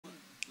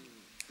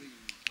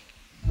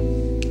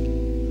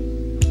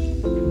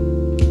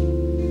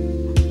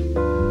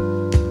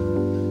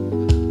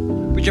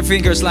Put your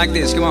fingers like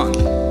this, come on.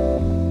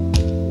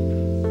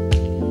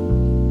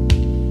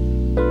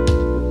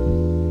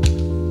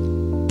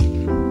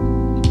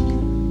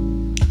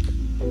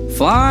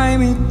 Fly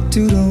me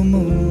to the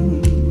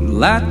moon,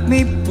 let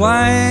me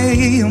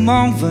play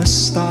among the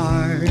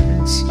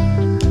stars.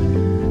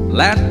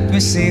 Let me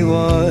see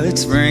what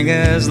spring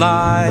is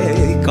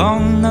like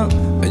on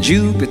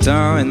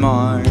Jupiter and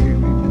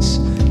Mars.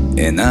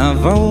 In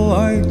other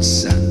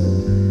words,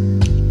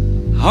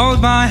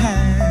 hold my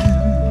hand.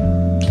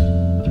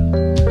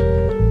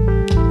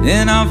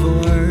 In other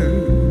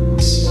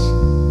words,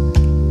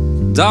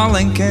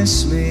 darling,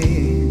 kiss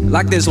me.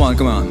 Like this one,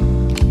 come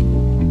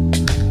on.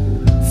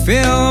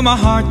 Fill my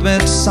heart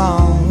with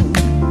song,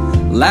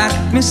 let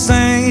me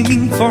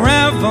sing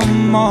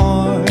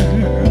forevermore.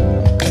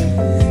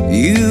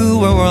 You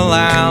are all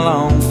I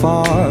long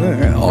for,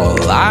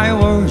 all I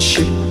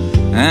worship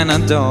and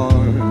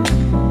adore.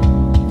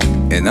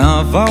 In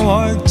other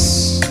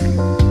words,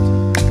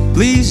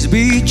 please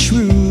be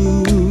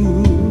true.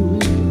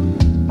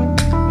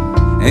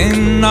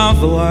 In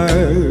other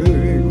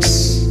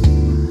words,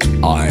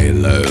 I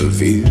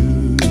love you.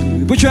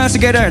 Put your hands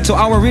together to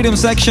our rhythm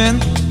section.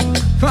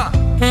 Huh.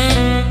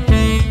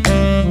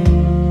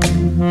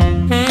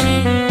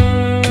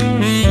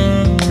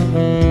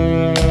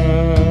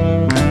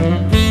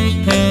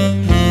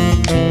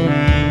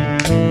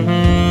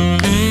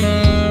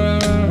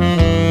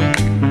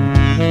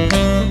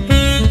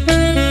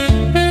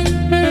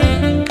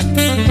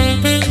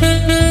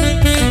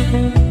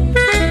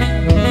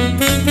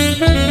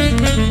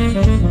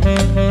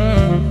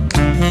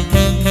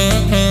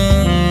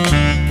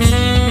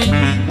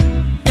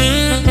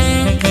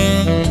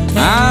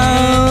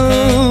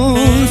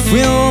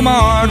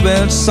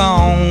 With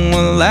song,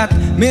 let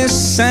me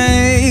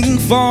sing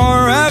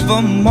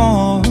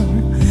forevermore.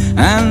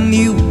 And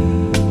you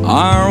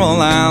are all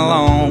I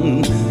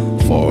long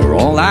for,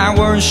 all I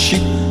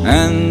worship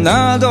and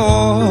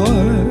adore.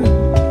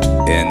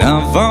 In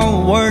other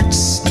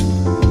words,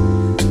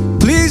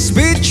 please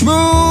be true,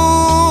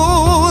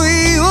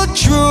 you're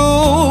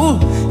true.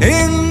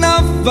 In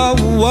other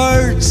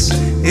words,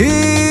 in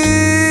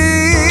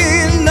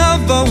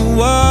other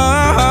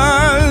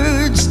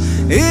words,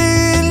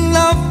 in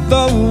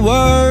other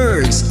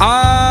words, I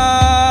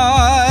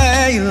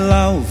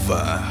love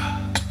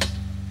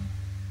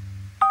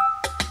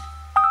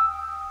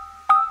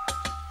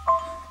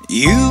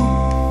you.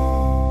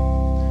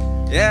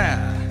 Yeah.